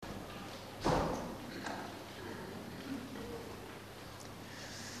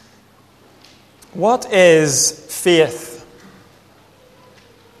What is faith?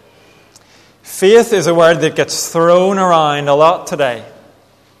 Faith is a word that gets thrown around a lot today.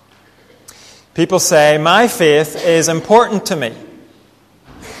 People say, my faith is important to me.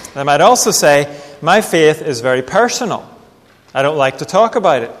 They might also say, my faith is very personal. I don't like to talk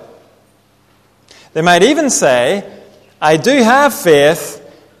about it. They might even say, I do have faith,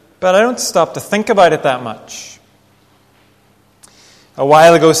 but I don't stop to think about it that much. A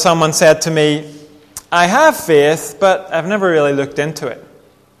while ago, someone said to me, I have faith, but I've never really looked into it.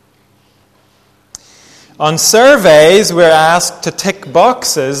 On surveys, we're asked to tick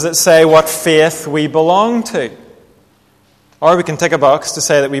boxes that say what faith we belong to. Or we can tick a box to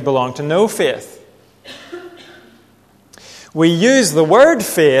say that we belong to no faith. We use the word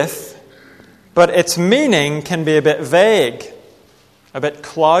faith, but its meaning can be a bit vague, a bit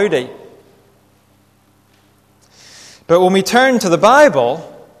cloudy. But when we turn to the Bible,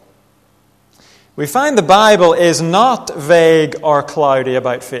 we find the Bible is not vague or cloudy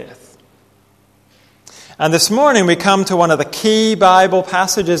about faith. And this morning we come to one of the key Bible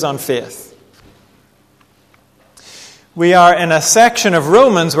passages on faith. We are in a section of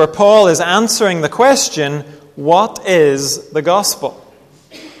Romans where Paul is answering the question, what is the gospel?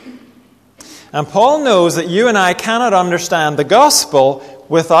 And Paul knows that you and I cannot understand the gospel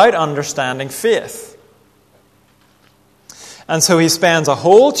without understanding faith. And so he spends a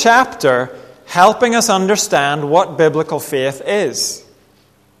whole chapter helping us understand what biblical faith is.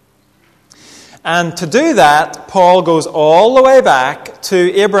 And to do that, Paul goes all the way back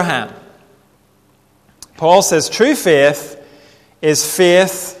to Abraham. Paul says true faith is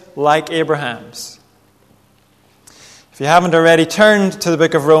faith like Abraham's. If you haven't already turned to the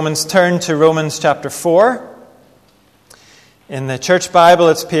book of Romans, turn to Romans chapter 4. In the Church Bible,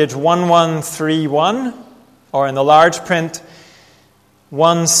 it's page 1131, or in the large print,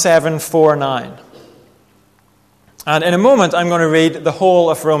 1749. And in a moment, I'm going to read the whole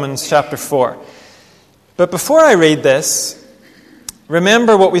of Romans chapter 4. But before I read this,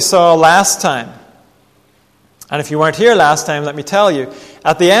 remember what we saw last time. And if you weren't here last time, let me tell you.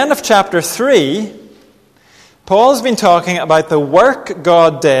 At the end of chapter 3, Paul's been talking about the work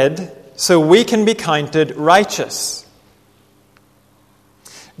God did so we can be counted righteous.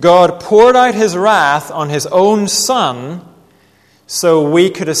 God poured out his wrath on his own Son so we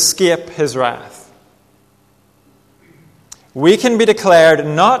could escape his wrath. We can be declared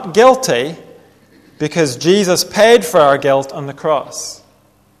not guilty because Jesus paid for our guilt on the cross.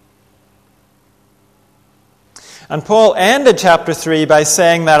 And Paul ended chapter 3 by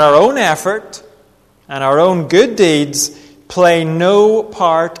saying that our own effort and our own good deeds play no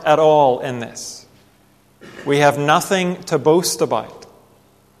part at all in this. We have nothing to boast about.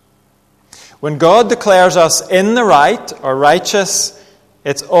 When God declares us in the right or righteous,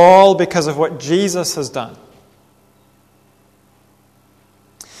 it's all because of what Jesus has done.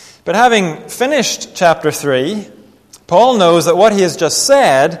 But having finished chapter 3, Paul knows that what he has just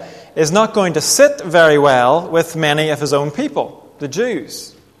said is not going to sit very well with many of his own people, the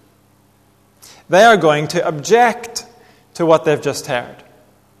Jews. They are going to object to what they've just heard.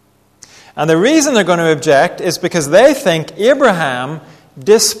 And the reason they're going to object is because they think Abraham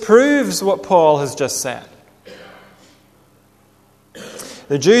disproves what Paul has just said.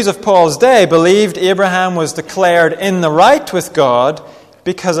 The Jews of Paul's day believed Abraham was declared in the right with God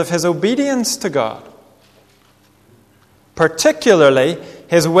because of his obedience to God. Particularly,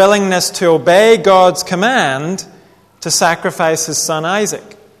 his willingness to obey God's command to sacrifice his son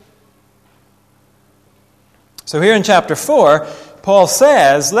Isaac. So here in chapter 4, Paul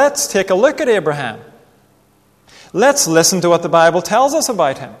says, let's take a look at Abraham. Let's listen to what the Bible tells us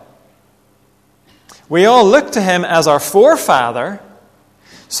about him. We all look to him as our forefather,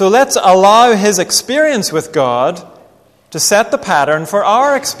 so let's allow his experience with God to set the pattern for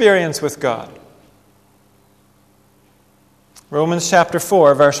our experience with God. Romans chapter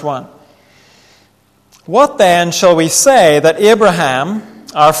 4, verse 1. What then shall we say that Abraham,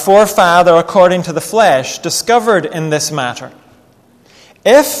 our forefather according to the flesh, discovered in this matter?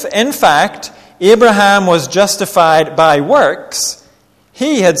 If, in fact, Abraham was justified by works,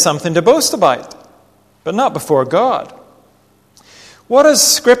 he had something to boast about, but not before God. What does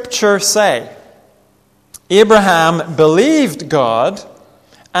Scripture say? Abraham believed God,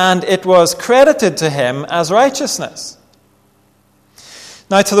 and it was credited to him as righteousness.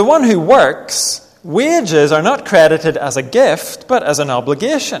 Now, to the one who works, wages are not credited as a gift, but as an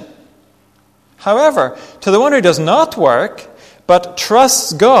obligation. However, to the one who does not work, but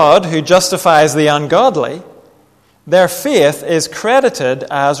trusts God who justifies the ungodly, their faith is credited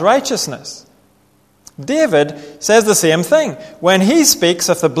as righteousness. David says the same thing when he speaks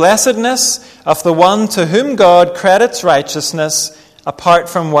of the blessedness of the one to whom God credits righteousness apart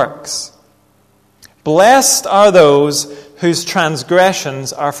from works. Blessed are those whose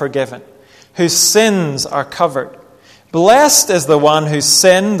transgressions are forgiven, whose sins are covered. Blessed is the one whose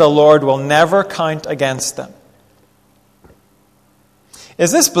sin the Lord will never count against them.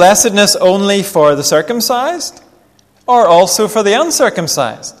 Is this blessedness only for the circumcised, or also for the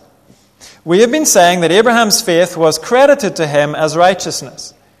uncircumcised? We have been saying that Abraham's faith was credited to him as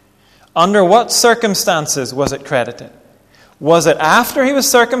righteousness. Under what circumstances was it credited? Was it after he was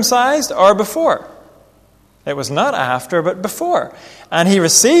circumcised or before? It was not after, but before. And he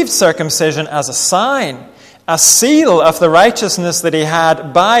received circumcision as a sign, a seal of the righteousness that he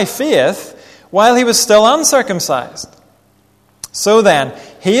had by faith while he was still uncircumcised. So then,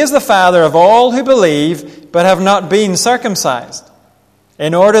 he is the father of all who believe but have not been circumcised,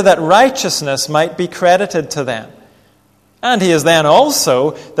 in order that righteousness might be credited to them. And he is then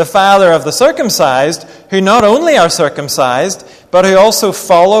also the father of the circumcised, who not only are circumcised, but who also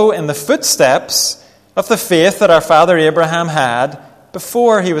follow in the footsteps of the faith that our father Abraham had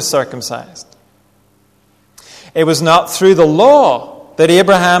before he was circumcised. It was not through the law that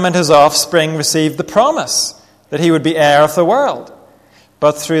Abraham and his offspring received the promise that he would be heir of the world,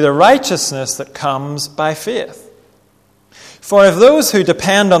 but through the righteousness that comes by faith. For if those who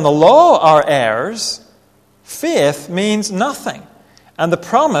depend on the law are heirs, faith means nothing, and the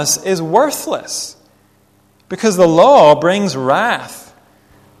promise is worthless, because the law brings wrath.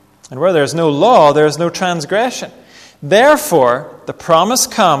 And where there is no law, there is no transgression. Therefore, the promise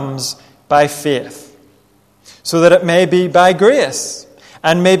comes by faith, so that it may be by grace,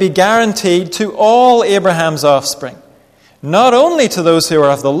 and may be guaranteed to all Abraham's offspring, not only to those who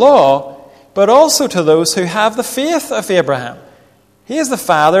are of the law, but also to those who have the faith of Abraham. He is the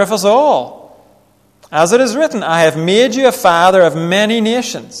father of us all. As it is written, I have made you a father of many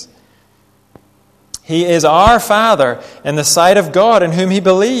nations. He is our Father in the sight of God in whom he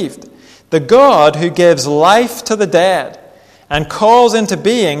believed, the God who gives life to the dead and calls into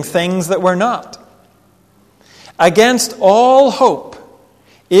being things that were not. Against all hope,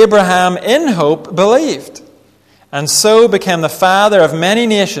 Abraham in hope believed, and so became the father of many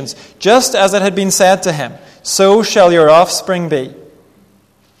nations, just as it had been said to him, so shall your offspring be.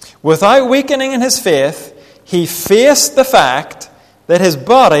 Without weakening in his faith, he faced the fact that his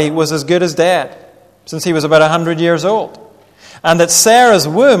body was as good as dead, since he was about 100 years old, and that Sarah's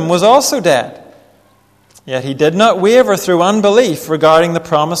womb was also dead. Yet he did not waver through unbelief regarding the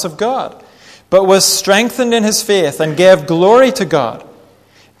promise of God, but was strengthened in his faith and gave glory to God,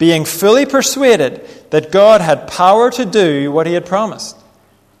 being fully persuaded that God had power to do what he had promised.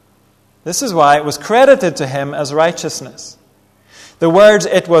 This is why it was credited to him as righteousness. The words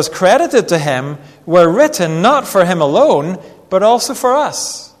 "it was credited to him" were written not for him alone, but also for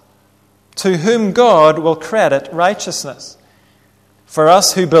us, to whom God will credit righteousness. For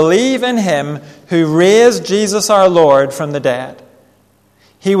us who believe in him who raised Jesus our Lord from the dead.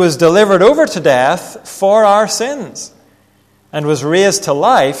 He was delivered over to death for our sins, and was raised to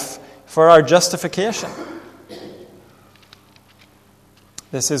life for our justification.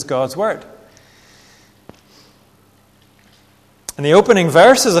 This is God's word. In the opening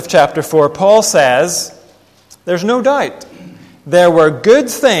verses of chapter 4, Paul says, there's no doubt, there were good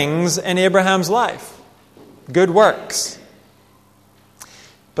things in Abraham's life, good works.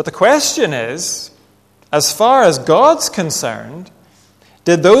 But the question is, as far as God's concerned,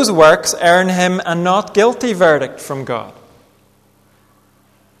 did those works earn him a not guilty verdict from God?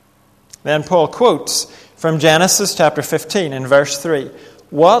 Then Paul quotes from Genesis chapter 15 in verse 3.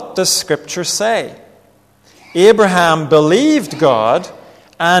 What does Scripture say? Abraham believed God,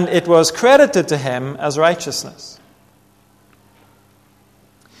 and it was credited to him as righteousness.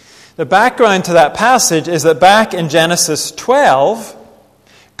 The background to that passage is that back in Genesis 12,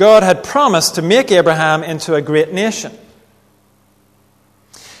 God had promised to make Abraham into a great nation.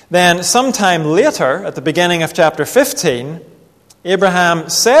 Then, sometime later, at the beginning of chapter 15, Abraham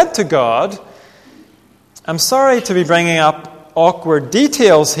said to God, I'm sorry to be bringing up awkward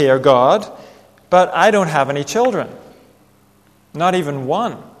details here, God, but I don't have any children. Not even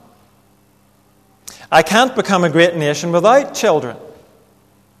one. I can't become a great nation without children.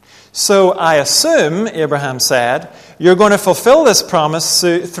 So I assume, Abraham said, you're going to fulfill this promise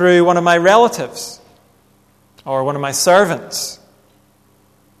through one of my relatives or one of my servants.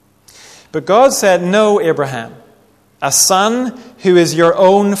 But God said, no, Abraham. A son who is your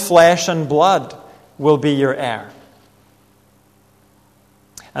own flesh and blood will be your heir.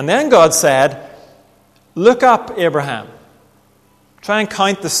 And then God said, look up, Abraham. Try and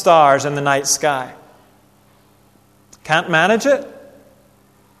count the stars in the night sky. Can't manage it?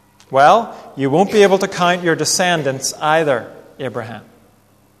 Well, you won't be able to count your descendants either, Abraham.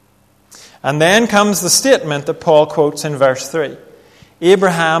 And then comes the statement that Paul quotes in verse 3.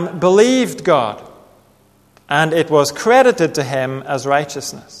 Abraham believed God, and it was credited to him as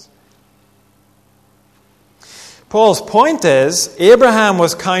righteousness. Paul's point is, Abraham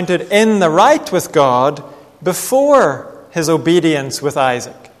was counted in the right with God before his obedience with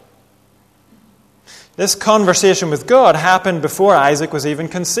Isaac. This conversation with God happened before Isaac was even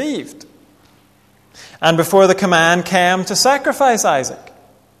conceived, and before the command came to sacrifice Isaac.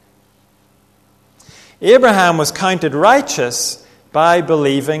 Abraham was counted righteous by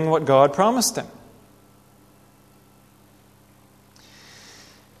believing what God promised him.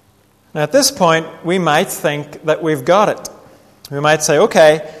 Now, at this point, we might think that we've got it. We might say,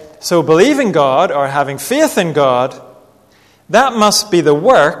 okay, so believing God or having faith in God, that must be the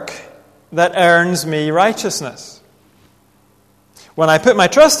work that earns me righteousness. When I put my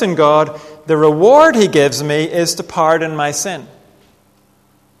trust in God, the reward He gives me is to pardon my sin.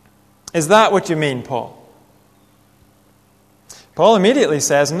 Is that what you mean, Paul? Paul immediately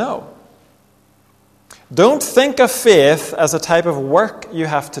says no. Don't think of faith as a type of work you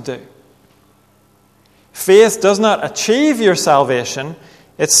have to do. Faith does not achieve your salvation.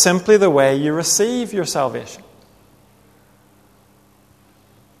 It's simply the way you receive your salvation.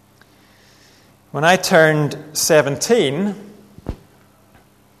 When I turned 17,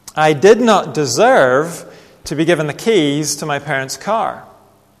 I did not deserve to be given the keys to my parents' car.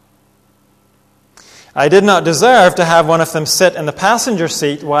 I did not deserve to have one of them sit in the passenger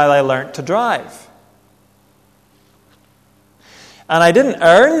seat while I learnt to drive. And I didn't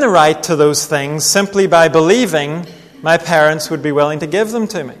earn the right to those things simply by believing my parents would be willing to give them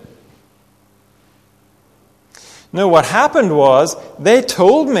to me. No, what happened was they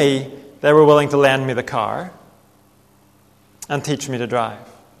told me they were willing to lend me the car and teach me to drive.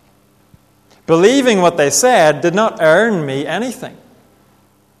 Believing what they said did not earn me anything.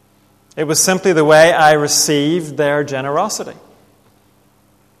 It was simply the way I received their generosity.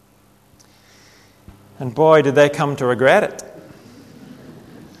 And boy, did they come to regret it.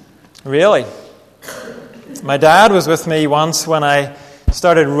 Really. My dad was with me once when I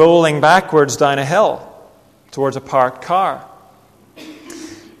started rolling backwards down a hill towards a parked car.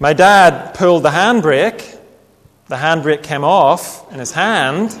 My dad pulled the handbrake. The handbrake came off in his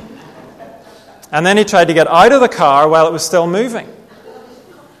hand. And then he tried to get out of the car while it was still moving.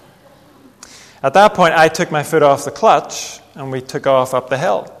 At that point, I took my foot off the clutch and we took off up the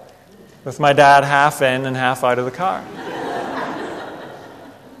hill with my dad half in and half out of the car.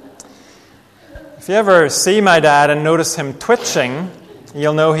 If you ever see my dad and notice him twitching,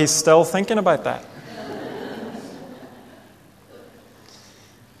 you'll know he's still thinking about that.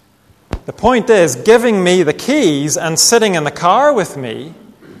 The point is, giving me the keys and sitting in the car with me,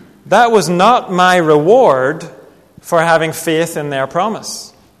 that was not my reward for having faith in their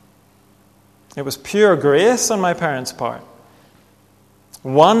promise. It was pure grace on my parents' part.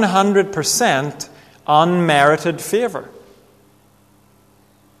 100% unmerited favor.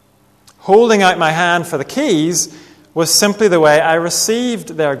 Holding out my hand for the keys was simply the way I received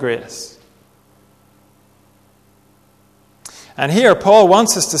their grace. And here Paul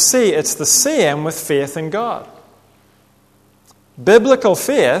wants us to see it's the same with faith in God. Biblical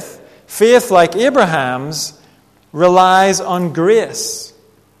faith, faith like Abraham's, relies on grace,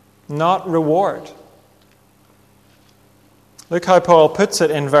 not reward. Look how Paul puts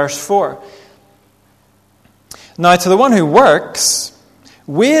it in verse 4. Now to the one who works,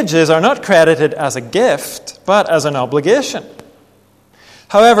 wages are not credited as a gift, but as an obligation.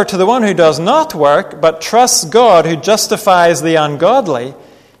 However, to the one who does not work, but trusts God who justifies the ungodly,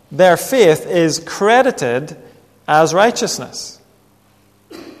 their faith is credited as righteousness.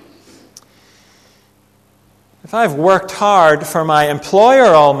 If I've worked hard for my employer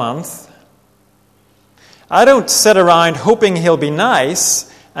all month, I don't sit around hoping he'll be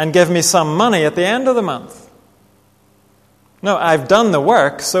nice and give me some money at the end of the month. No, I've done the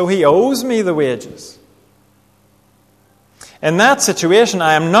work, so he owes me the wages. In that situation,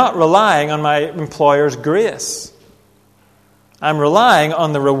 I am not relying on my employer's grace. I'm relying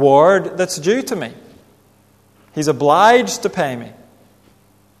on the reward that's due to me. He's obliged to pay me.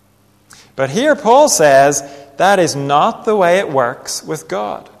 But here Paul says that is not the way it works with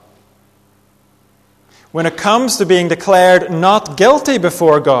God. When it comes to being declared not guilty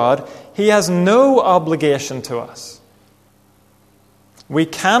before God, He has no obligation to us. We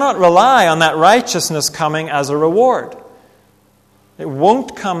cannot rely on that righteousness coming as a reward. It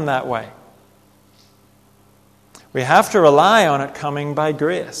won't come that way. We have to rely on it coming by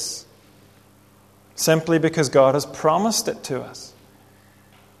grace. simply because God has promised it to us.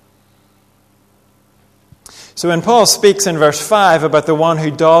 So when Paul speaks in verse 5 about the one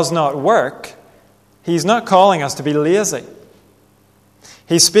who does not work, he's not calling us to be lazy.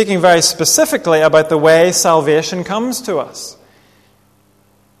 He's speaking very specifically about the way salvation comes to us.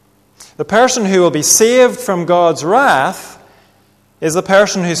 The person who will be saved from God's wrath is the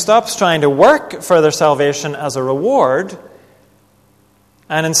person who stops trying to work for their salvation as a reward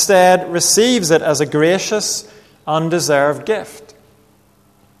and instead receives it as a gracious, undeserved gift.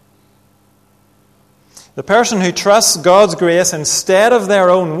 The person who trusts God's grace instead of their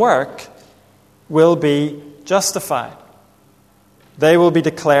own work will be justified. They will be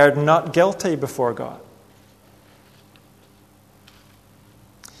declared not guilty before God.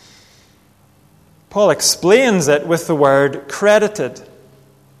 Paul explains it with the word credited.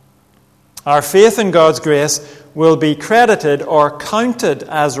 Our faith in God's grace will be credited or counted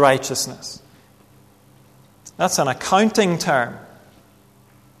as righteousness. That's an accounting term.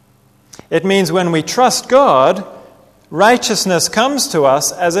 It means when we trust God, righteousness comes to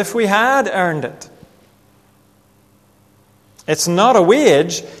us as if we had earned it. It's not a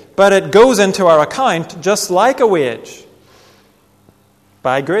wage, but it goes into our account just like a wage,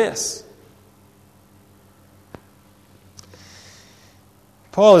 by grace.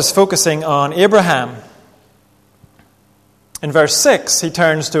 Paul is focusing on Abraham. In verse 6, he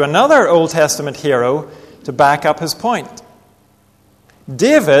turns to another Old Testament hero to back up his point.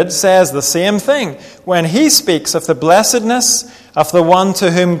 David says the same thing when he speaks of the blessedness of the one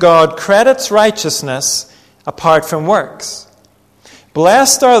to whom God credits righteousness apart from works.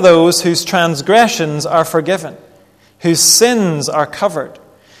 Blessed are those whose transgressions are forgiven, whose sins are covered.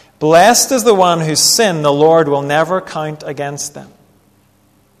 Blessed is the one whose sin the Lord will never count against them.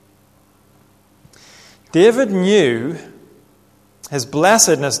 David knew his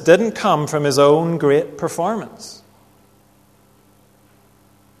blessedness didn't come from his own great performance.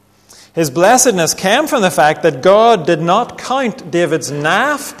 His blessedness came from the fact that God did not count David's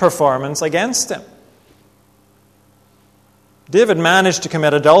naff performance against him. David managed to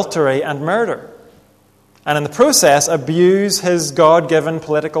commit adultery and murder, and in the process abuse his God-given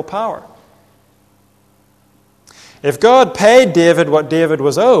political power. If God paid David what David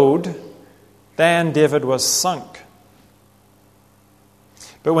was owed, then David was sunk.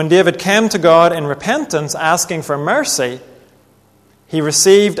 But when David came to God in repentance, asking for mercy, he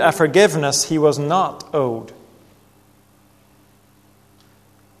received a forgiveness he was not owed.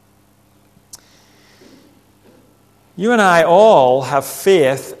 You and I all have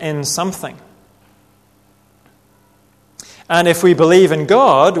faith in something. And if we believe in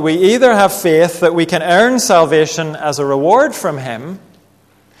God, we either have faith that we can earn salvation as a reward from Him,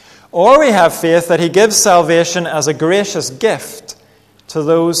 or we have faith that He gives salvation as a gracious gift to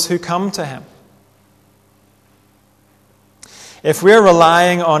those who come to Him. If we're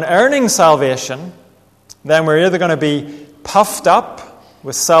relying on earning salvation, then we're either going to be puffed up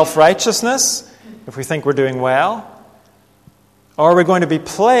with self-righteousness, if we think we're doing well, or we're going to be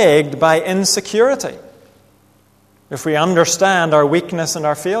plagued by insecurity, if we understand our weakness and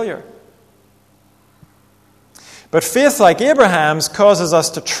our failure. But faith like Abraham's causes us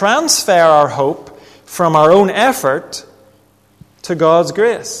to transfer our hope from our own effort to God's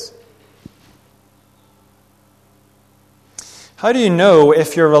grace. How do you know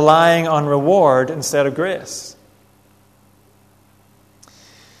if you're relying on reward instead of grace?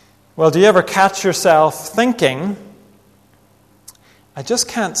 Well, do you ever catch yourself thinking, I just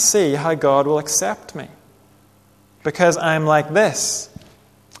can't see how God will accept me because I'm like this,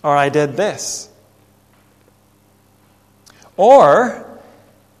 or I did this? Or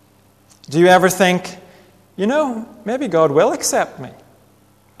do you ever think, maybe God will accept me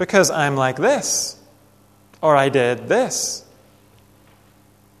because I'm like this, or I did this?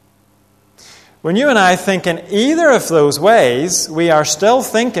 When you and I think in either of those ways, we are still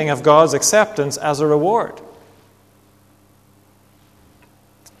thinking of God's acceptance as a reward.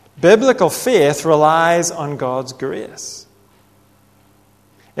 Biblical faith relies on God's grace.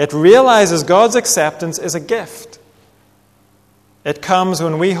 It realizes God's acceptance is a gift. It comes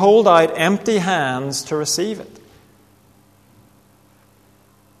when we hold out empty hands to receive it.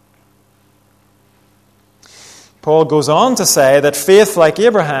 Paul goes on to say that faith like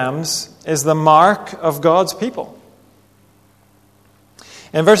Abraham's is the mark of God's people.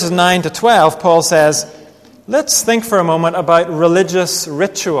 In verses 9 to 12, Paul says, let's think for a moment about religious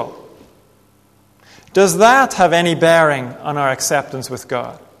ritual. Does that have any bearing on our acceptance with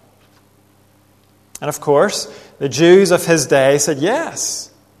God? And of course, the Jews of his day said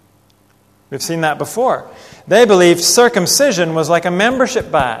yes. We've seen that before. They believed circumcision was like a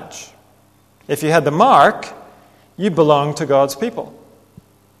membership badge. If you had the mark, you belonged to God's people.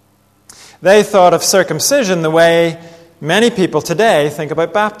 They thought of circumcision the way many people today think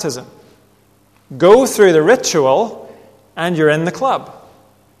about baptism. Go through the ritual and you're in the club.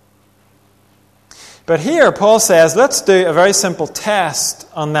 But here Paul says, let's do a very simple test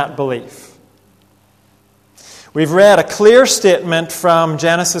on that belief. We've read a clear statement from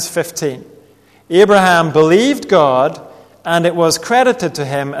Genesis 15. Abraham believed God, and it was credited to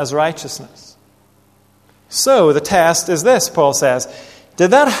him as righteousness. So the test is this, Paul says.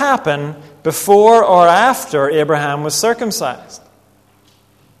 Did that happen before or after Abraham was circumcised?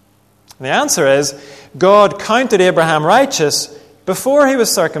 And the answer is, God counted Abraham righteous before he was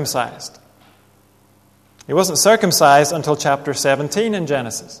circumcised. He wasn't circumcised until chapter 17 in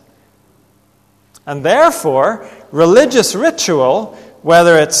Genesis. And therefore, religious ritual,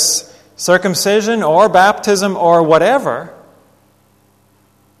 whether it's circumcision or baptism or whatever,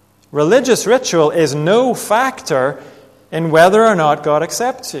 religious ritual is no factor in whether or not God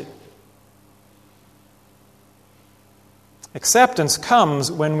accepts you. Acceptance comes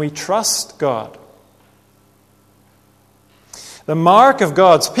when we trust God. The mark of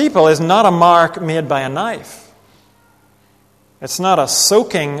God's people is not a mark made by a knife. It's not a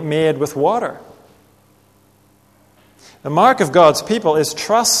soaking made with water. The mark of God's people is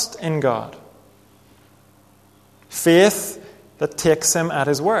trust in God. Faith that takes him at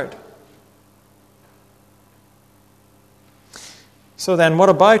his word. So then, what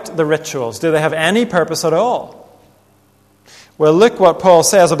about the rituals? Do they have any purpose at all? Well, look what Paul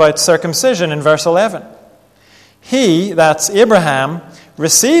says about circumcision in verse 11. He, that's Abraham,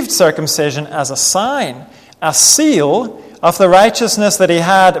 received circumcision as a sign, a seal of the righteousness that he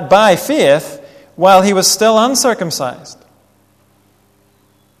had by faith while he was still uncircumcised.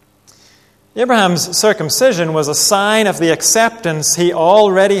 Abraham's circumcision was a sign of the acceptance he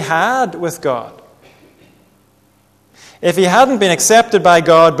already had with God. If he hadn't been accepted by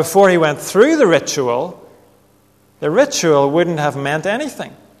God before he went through the ritual wouldn't have meant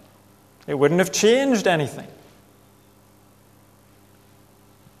anything. It wouldn't have changed anything.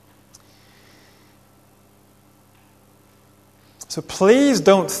 So please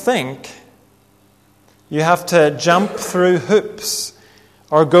don't think you have to jump through hoops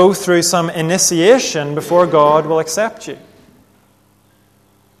or go through some initiation before God will accept you.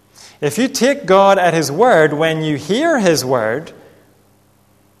 If you take God at his word when you hear his word,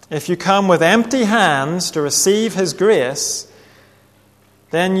 if you come with empty hands to receive his grace,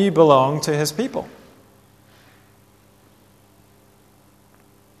 then you belong to his people.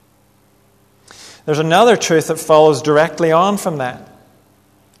 There's another truth that follows directly on from that.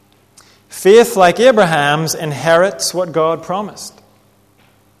 Faith, like Abraham's, inherits what God promised.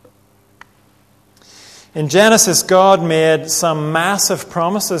 In Genesis, God made some massive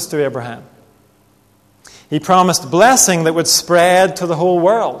promises to Abraham. He promised blessing that would spread to the whole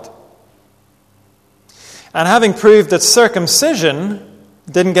world. And having proved that circumcision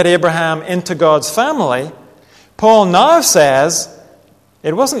didn't get Abraham into God's family, Paul now says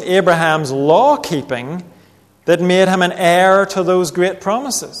it wasn't Abraham's law-keeping that made him an heir to those great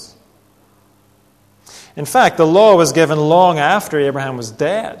promises. In fact, the law was given long after Abraham was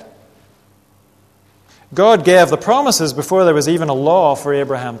dead. God gave the promises before there was even a law for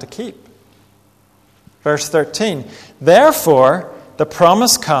Abraham to keep. Verse 13, therefore, the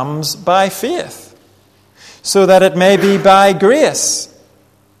promise comes by faith, so that it may be by grace,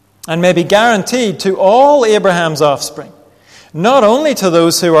 and may be guaranteed to all Abraham's offspring, not only to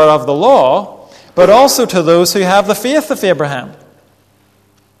those who are of the law, but also to those who have the faith of Abraham.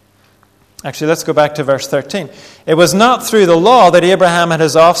 Actually, let's go back to verse 13. It was not through the law that Abraham and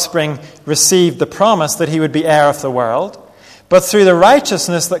his offspring received the promise that he would be heir of the world, but through the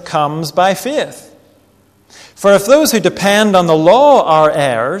righteousness that comes by faith. For if those who depend on the law are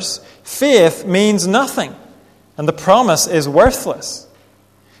heirs, faith means nothing, and the promise is worthless,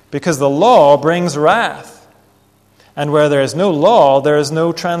 because the law brings wrath, and where there is no law, there is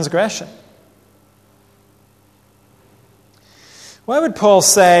no transgression. Why would Paul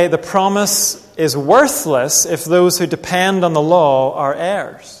say the promise is worthless if those who depend on the law are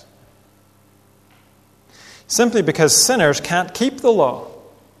heirs? Simply because sinners can't keep the law.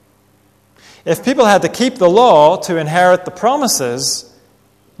 If people had to keep the law to inherit the promises,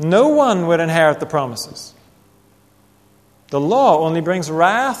 no one would inherit the promises. The law only brings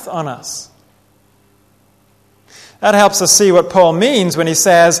wrath on us. That helps us see what Paul means when he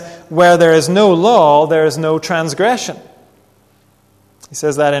says, where there is no law, there is no transgression. He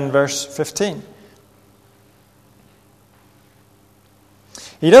says that in verse 15.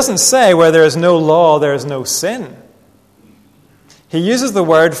 He doesn't say where there is no law, there is no sin. He uses the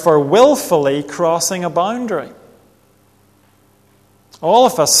word for willfully crossing a boundary. All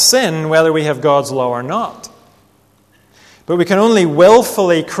of us sin whether we have God's law or not. But we can only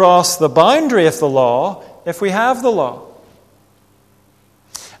willfully cross the boundary of the law if we have the law.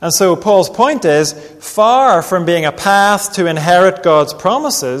 And so Paul's point is, far from being a path to inherit God's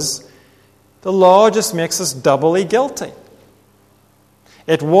promises, the law just makes us doubly guilty.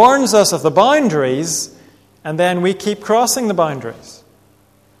 It warns us of the boundaries, and then we keep crossing the boundaries.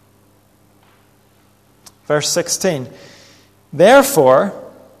 Verse 16. Therefore,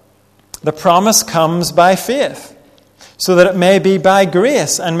 the promise comes by faith, so that it may be by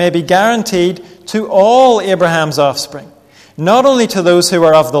grace and may be guaranteed to all Abraham's offspring, not only to those who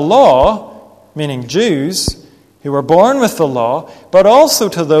are of the law, meaning Jews, who were born with the law, but also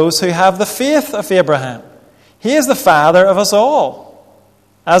to those who have the faith of Abraham. He is the father of us all.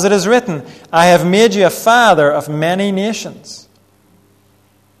 As it is written, I have made you a father of many nations.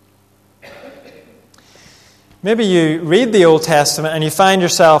 Maybe you read the Old Testament and you find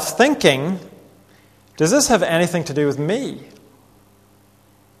yourself thinking, does this have anything to do with me?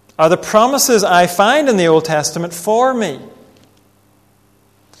 Are the promises I find in the Old Testament for me?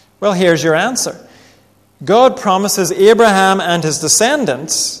 Well, here's your answer. God promises Abraham and his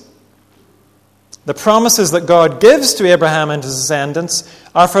descendants. The promises that God gives to Abraham and his descendants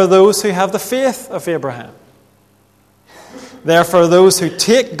are for those who have the faith of Abraham. They're for those who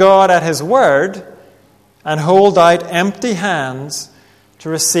take God at his word and hold out empty hands to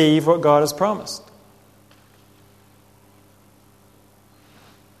receive what God has promised.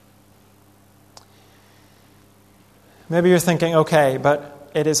 Maybe you're thinking, okay, but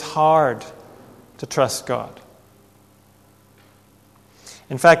it is hard to trust God.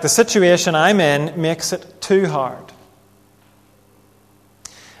 In fact, the situation I'm in makes it too hard.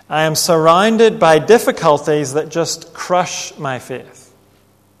 I am surrounded by difficulties that just crush my faith.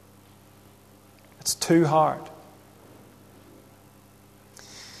 It's too hard.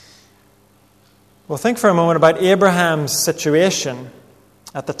 Well, think for a moment about Abraham's situation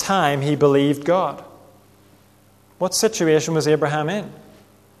at the time he believed God. What situation was Abraham in?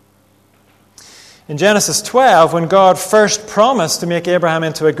 In Genesis 12, when God first promised to make Abraham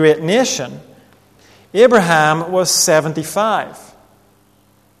into a great nation, Abraham was 75.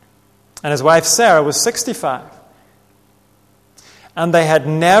 And his wife Sarah was 65. And they had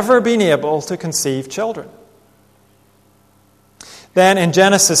never been able to conceive children. Then in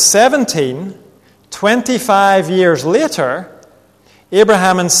Genesis 17, 25 years later,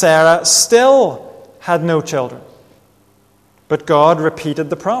 Abraham and Sarah still had no children. But God repeated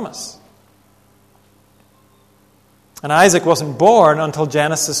the promise. And Isaac wasn't born until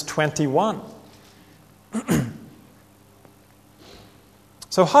Genesis 21.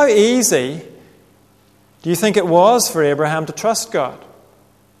 So how easy do you think it was for Abraham to trust God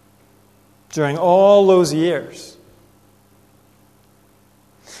during all those years?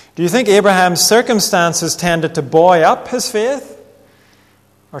 Do you think Abraham's circumstances tended to buoy up his faith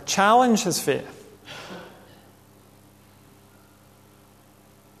or challenge his faith?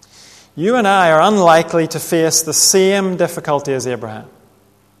 You and I are unlikely to face the same difficulty as Abraham.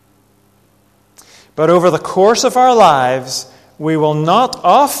 But over the course of our lives, we will not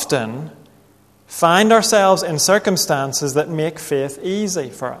often find ourselves in circumstances that make faith easy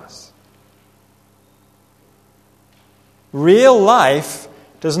for us. Real life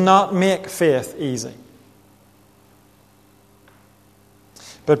does not make faith easy.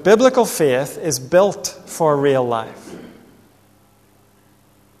 But biblical faith is built for real life.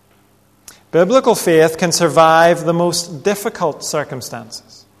 Biblical faith can survive the most difficult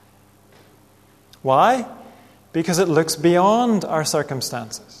circumstances. Why? Because it looks beyond our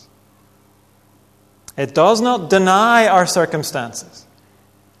circumstances. It does not deny our circumstances.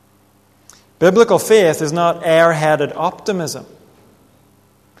 Biblical faith is not airheaded optimism.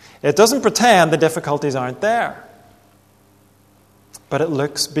 It doesn't pretend the difficulties aren't there, but it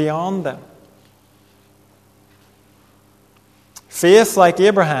looks beyond them. Faith, like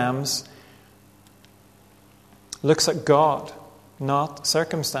Abraham's, looks at God, not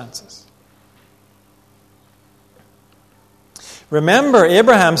circumstances. Remember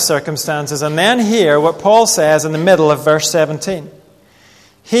Abraham's circumstances and then hear what Paul says in the middle of verse 17.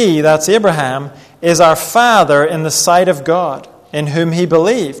 He, that's Abraham, is our father in the sight of God, in whom he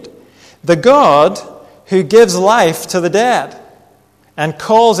believed. The God who gives life to the dead and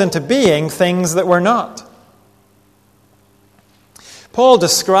calls into being things that were not. Paul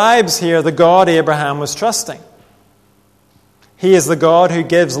describes here the God Abraham was trusting. He is the God who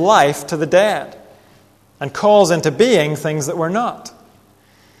gives life to the dead and calls into being things that were not.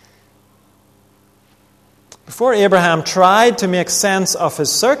 Before Abraham tried to make sense of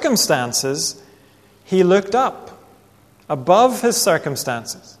his circumstances, he looked up, above his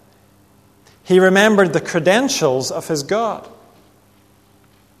circumstances. He remembered the credentials of his God.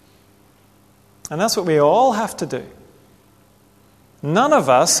 And that's what we all have to do. None of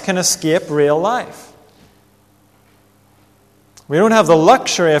us can escape real life. We don't have the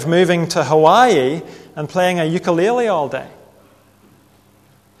luxury of moving to Hawaii and playing a ukulele all day.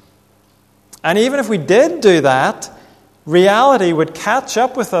 And even if we did do that, reality would catch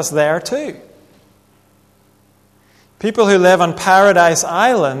up with us there too. People who live on paradise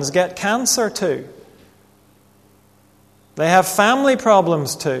islands get cancer too. They have family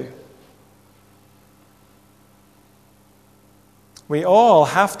problems too. We all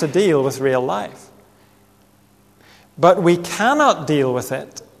have to deal with real life. But we cannot deal with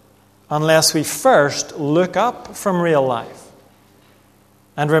it unless we first look up from real life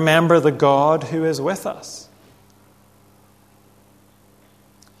and remember the God who is with us.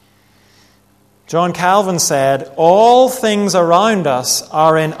 John Calvin said, "All things around us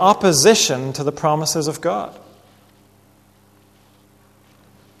are in opposition to the promises of God."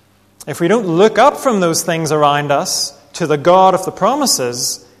 If we don't look up from those things around us to the God of the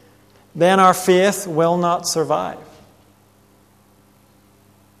promises, then our faith will not survive.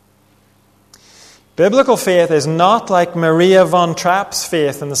 Biblical faith is not like Maria von Trapp's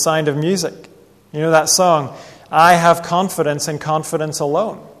faith in The Sound of Music. You know that song, "I have confidence in confidence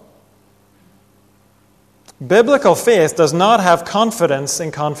alone." Biblical faith does not have confidence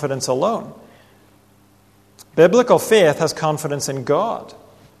in confidence alone. Biblical faith has confidence in God.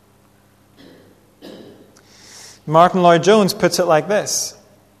 Martin Lloyd-Jones puts it like this: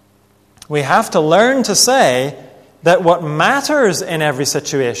 we have to learn to say that what matters in every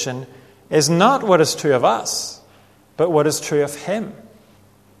situation is not what is true of us, but what is true of Him.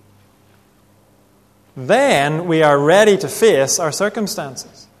 Then we are ready to face our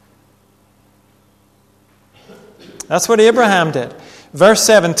circumstances. That's what Abraham did. Verse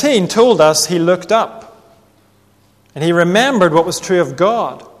 17 told us he looked up and he remembered what was true of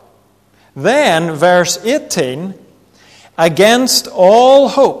God. Then, verse 18, against all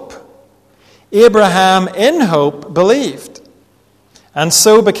hope, Abraham in hope believed, and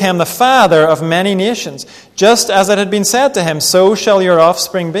so became the father of many nations, just as it had been said to him, "So shall your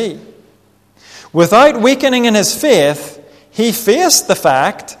offspring be." Without weakening in his faith, he faced the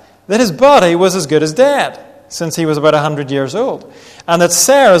fact that his body was as good as dead, since he was about 100 years old, and that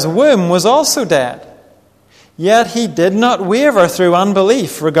Sarah's womb was also dead. Yet he did not waver through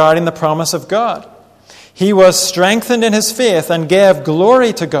unbelief regarding the promise of God. He was strengthened in his faith and gave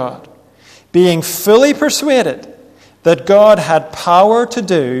glory to God, being fully persuaded that God had power to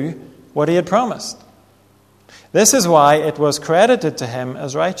do what he had promised. This is why it was credited to him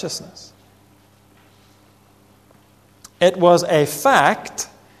as righteousness. It was a fact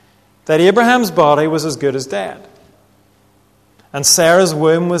that Abraham's body was as good as dead. And Sarah's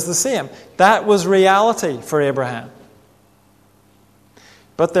womb was the same. That was reality for Abraham.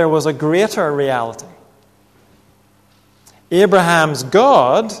 But there was a greater reality. Abraham's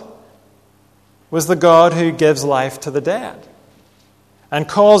God was the God who gives life to the dead and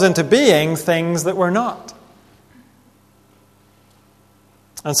calls into being things that were not.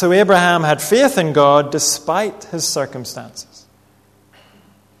 And so Abraham had faith in God despite his circumstances.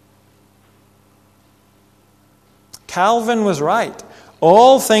 Calvin was right.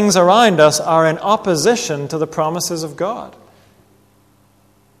 All things around us are in opposition to the promises of God.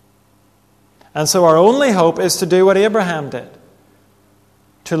 And so our only hope is to do what Abraham did,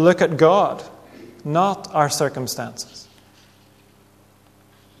 to look at God, not our circumstances.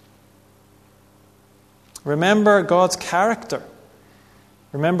 Remember God's character.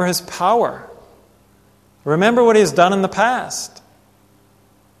 Remember His power. Remember what He has done in the past.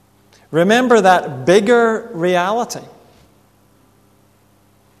 Remember that bigger reality.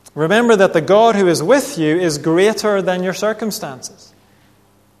 Remember that the God who is with you is greater than your circumstances.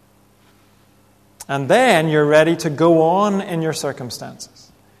 And then you're ready to go on in your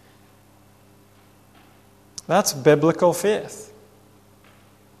circumstances. That's biblical faith.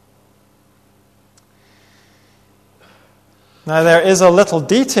 Now, there is a little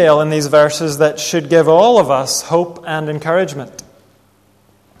detail in these verses that should give all of us hope and encouragement.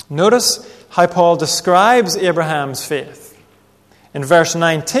 Notice how Paul describes Abraham's faith. In verse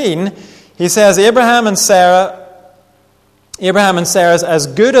 19, he says, Abraham and Sarah's as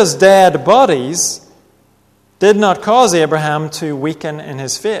good as dead bodies did not cause Abraham to weaken in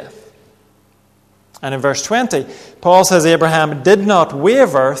his faith. And in verse 20, Paul says Abraham did not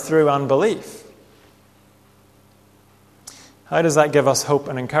waver through unbelief. How does that give us hope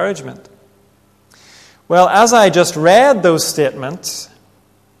and encouragement? Well, as I just read those statements,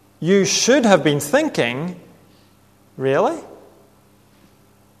 you should have been thinking, really?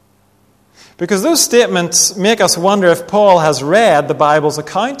 Because those statements make us wonder if Paul has read the Bible's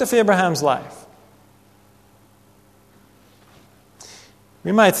account of Abraham's life.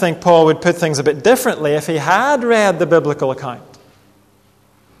 We might think Paul would put things a bit differently if he had read the biblical account.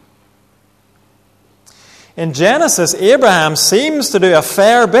 In Genesis, Abraham seems to do a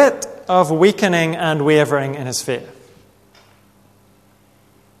fair bit of weakening and wavering in his faith.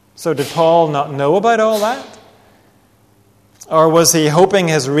 So did Paul not know about all that? Or was he hoping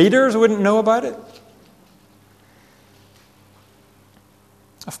his readers wouldn't know about it?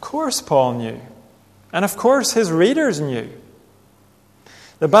 Of course Paul knew. And of course his readers knew.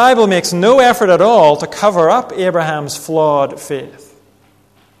 The Bible makes no effort at all to cover up Abraham's flawed faith.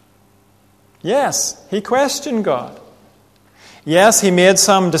 Yes, he questioned God. Yes, he made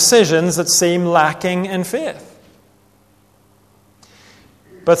some decisions that seem lacking in faith.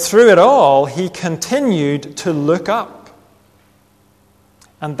 But through it all, he continued to look up.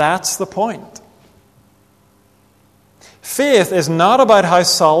 And that's the point. Faith is not about how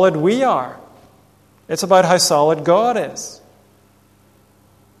solid we are. It's about how solid God is.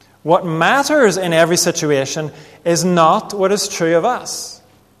 What matters in every situation is not what is true of us,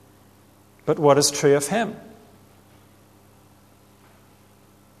 but what is true of Him.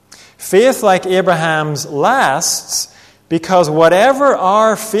 Faith like Abraham's lasts because whatever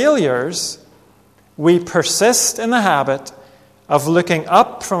our failures, we persist in the habit of looking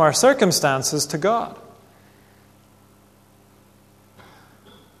up from our circumstances to God.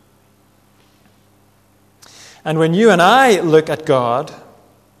 And when you and I look at God,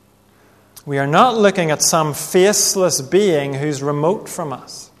 we are not looking at some faceless being who's remote from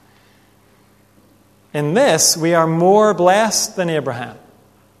us. In this, we are more blessed than Abraham.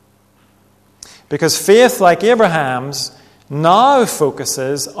 Because faith like Abraham's now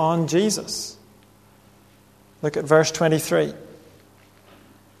focuses on Jesus. Look at verse 23.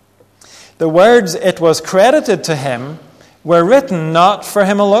 The words, "it was credited to him," were written not for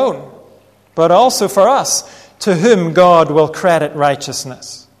him alone, but also for us, to whom God will credit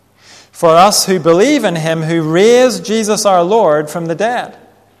righteousness. For us who believe in him who raised Jesus our Lord from the dead.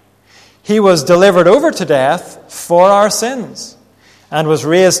 He was delivered over to death for our sins, and was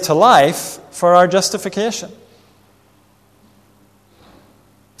raised to life for our justification.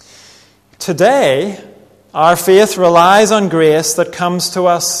 Today, our faith relies on grace that comes to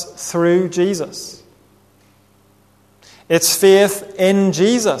us through Jesus. It's faith in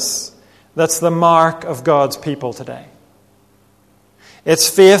Jesus that's the mark of God's people today. It's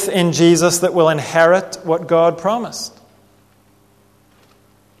faith in Jesus that will inherit what God promised.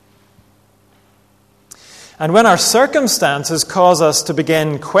 And when our circumstances cause us to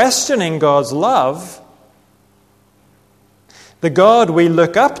begin questioning God's love, the God we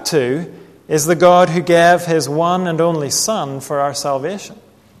look up to is the God who gave his one and only Son for our salvation.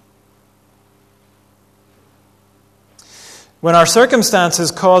 When our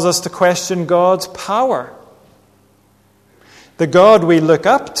circumstances cause us to question God's power, the God we look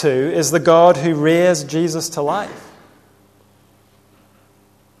up to is the God who raised Jesus to life.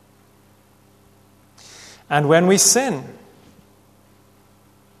 And when we sin,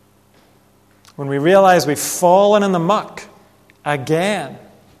 when we realize we've fallen in the muck again,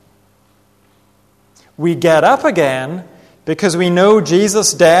 we get up again because we know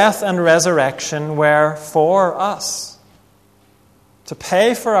Jesus' death and resurrection were for us, to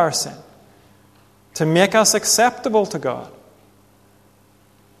pay for our sin, to make us acceptable to God.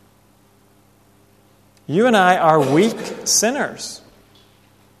 You and I are weak sinners.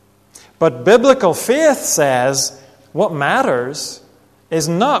 But biblical faith says what matters is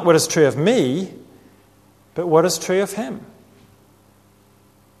not what is true of me, but what is true of him.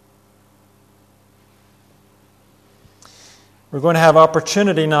 We're going to have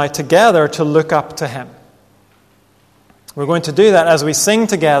opportunity now together to look up to him. We're going to do that as we sing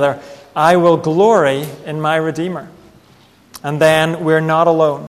together, "I will glory in my Redeemer." And then we're not alone.